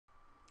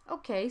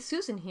Okay,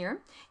 Susan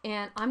here,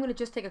 and I'm going to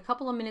just take a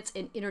couple of minutes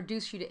and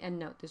introduce you to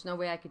Endnote. There's no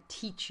way I could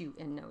teach you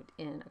Endnote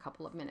in a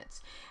couple of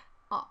minutes.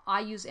 I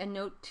use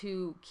Endnote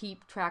to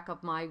keep track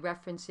of my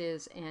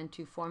references and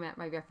to format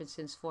my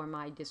references for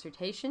my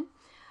dissertation.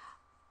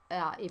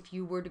 If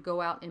you were to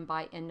go out and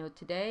buy Endnote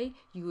today,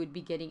 you would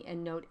be getting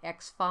Endnote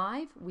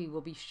X5.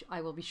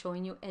 I will be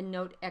showing you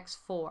Endnote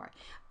X4.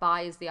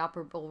 Buy is the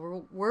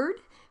operable word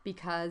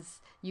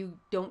because you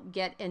don't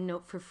get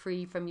Endnote for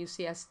free from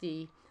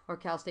UCSD or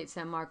Cal State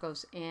San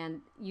Marcos,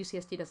 and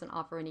UCSD doesn't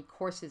offer any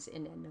courses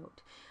in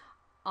Endnote.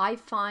 I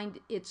find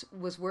it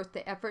was worth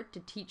the effort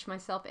to teach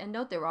myself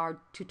Endnote. There are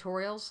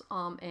tutorials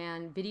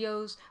and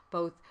videos,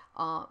 both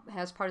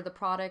as part of the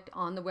product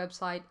on the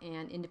website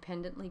and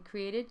independently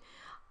created.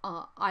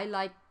 I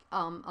like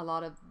a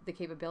lot of the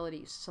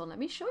capabilities. So let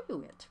me show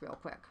you it real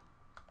quick.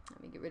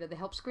 Let me get rid of the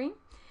help screen.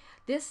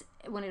 This,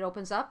 when it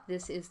opens up,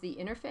 this is the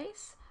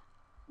interface.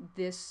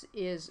 This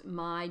is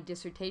my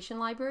dissertation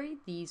library.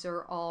 These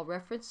are all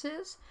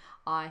references.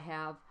 I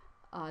have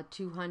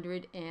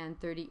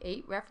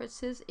 238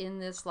 references in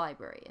this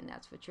library, and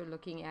that's what you're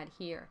looking at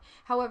here.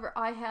 However,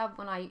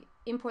 when I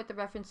import the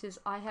references,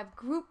 I have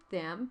grouped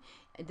them.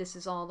 This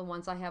is all the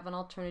ones I have on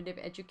alternative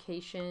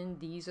education.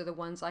 These are the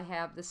ones I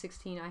have, the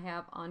 16 I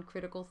have on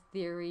critical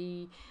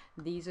theory.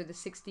 These are the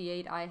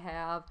 68 I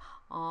have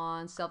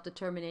on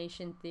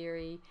self-determination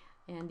theory.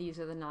 And these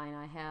are the 9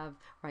 I have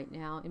right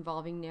now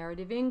involving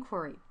narrative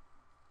inquiry.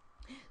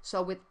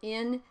 So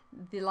within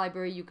the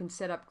library, you can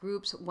set up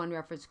groups. One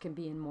reference can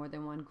be in more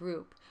than one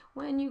group.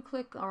 When you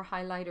click or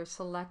highlight or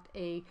select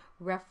a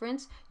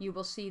reference, you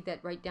will see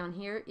that right down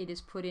here, it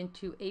is put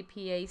into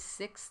APA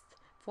 6th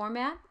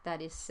format.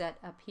 That is set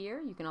up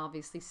here. You can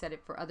obviously set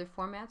it for other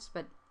formats,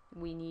 but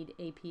we need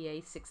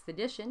APA 6th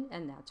edition,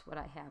 and that's what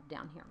I have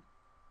down here.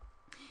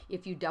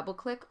 If you double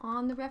click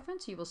on the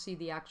reference, you will see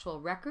the actual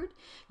record.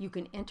 You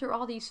can enter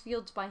all these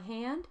fields by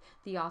hand: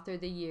 the author,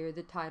 the year,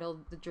 the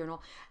title, the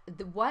journal.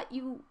 What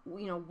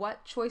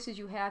choices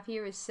you have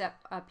here is set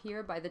up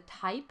here by the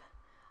type.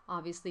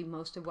 Obviously,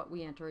 most of what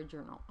we enter are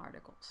journal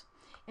articles.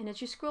 And as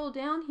you scroll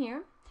down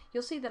here,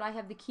 you'll see that I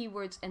have the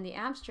keywords and the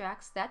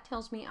abstracts. That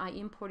tells me I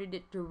imported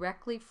it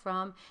directly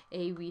from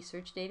a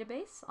research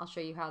database. I'll show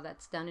you how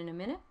that's done in a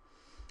minute.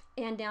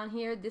 And down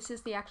here, this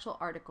is the actual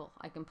article.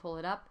 I can pull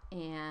it up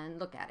and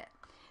look at it.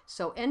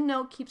 So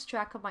Endnote keeps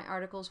track of my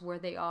articles, where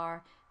they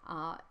are,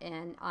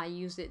 and I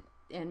use it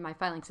in my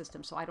filing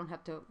system, so I don't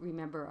have to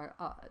remember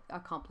a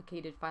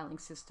complicated filing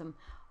system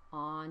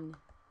on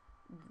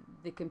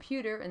the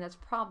computer, and that's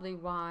probably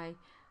why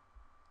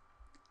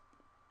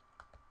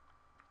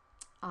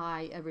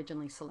I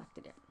originally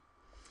selected it.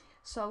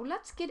 So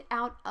let's get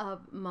out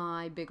of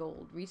my big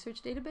old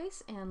research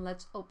database and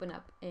let's open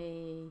up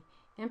a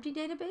empty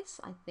database.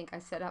 I think I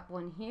set up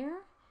one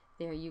here.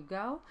 There you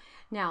go.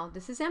 Now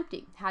this is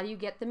empty. How do you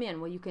get them in?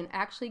 Well, you can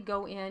actually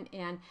go in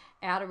and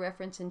add a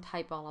reference and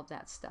type all of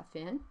that stuff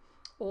in,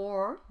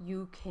 or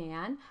you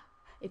can,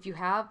 if you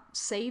have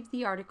saved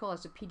the article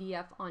as a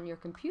PDF on your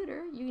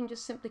computer, you can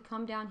just simply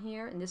come down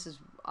here, and this is,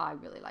 I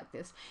really like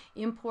this,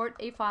 import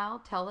a file,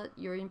 tell it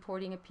you're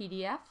importing a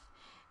PDF,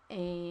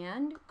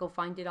 and go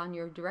find it on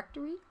your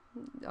directory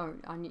or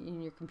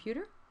in your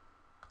computer.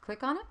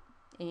 Click on it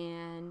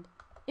and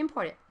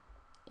import it,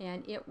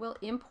 and it will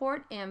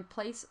import and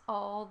place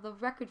all the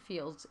record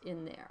fields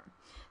in there.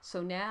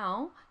 So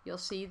now you'll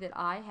see that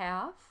I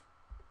have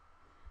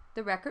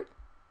the record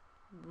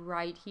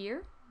right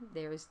here.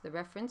 There's the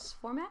reference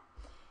format,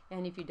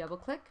 and if you double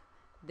click,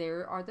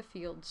 there are the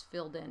fields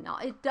filled in. Now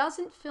it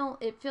doesn't fill,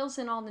 it fills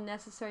in all the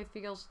necessary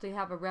fields to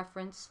have a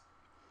reference.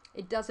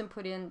 It doesn't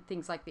put in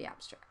things like the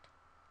abstract,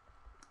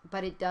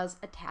 but it does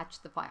attach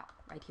the file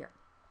right here.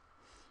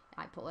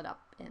 I pull it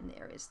up and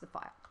there is the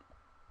file.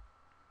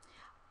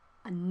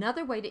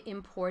 Another way to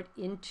import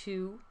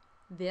into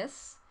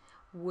this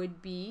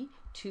would be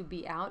to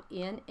be out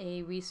in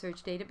a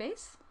research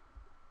database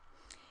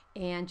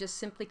and just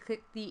simply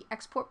click the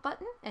export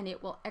button, and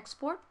it will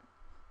export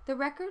the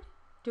record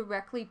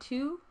directly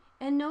to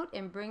Endnote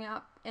and bring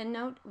up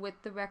Endnote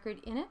with the record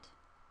in it.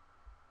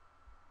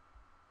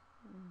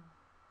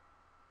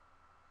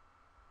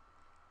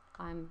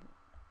 I'm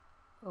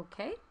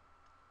okay,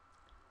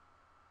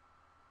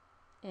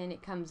 and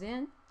it comes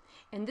in,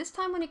 and this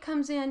time when it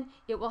comes in,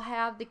 it will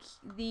have the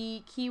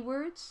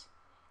keywords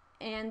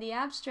and the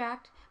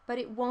abstract, but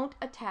it won't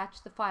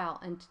attach the file.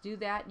 And to do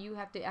that, you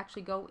have to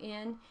actually go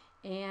in,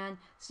 and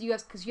so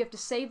because you have to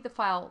save the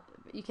file.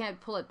 You can't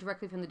pull it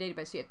directly from the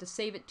database, so you have to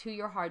save it to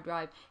your hard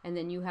drive, and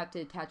then you have to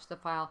attach the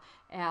file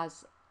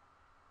as,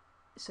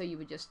 so you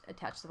would just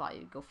attach the file.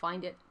 You'd go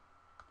find it,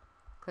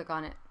 click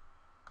on it,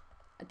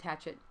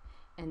 attach it,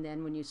 and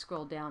then when you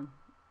scroll down,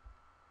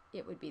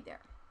 it would be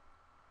there.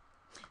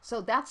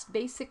 So that's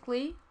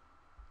basically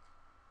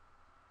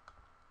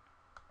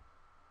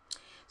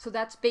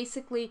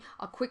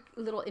a quick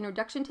little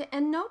introduction to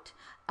Endnote.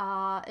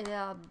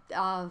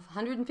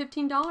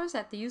 $115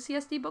 at the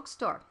UCSD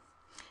bookstore.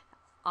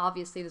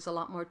 Obviously, there's a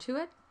lot more to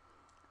it.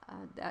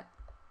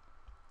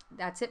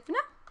 That's it for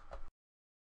now.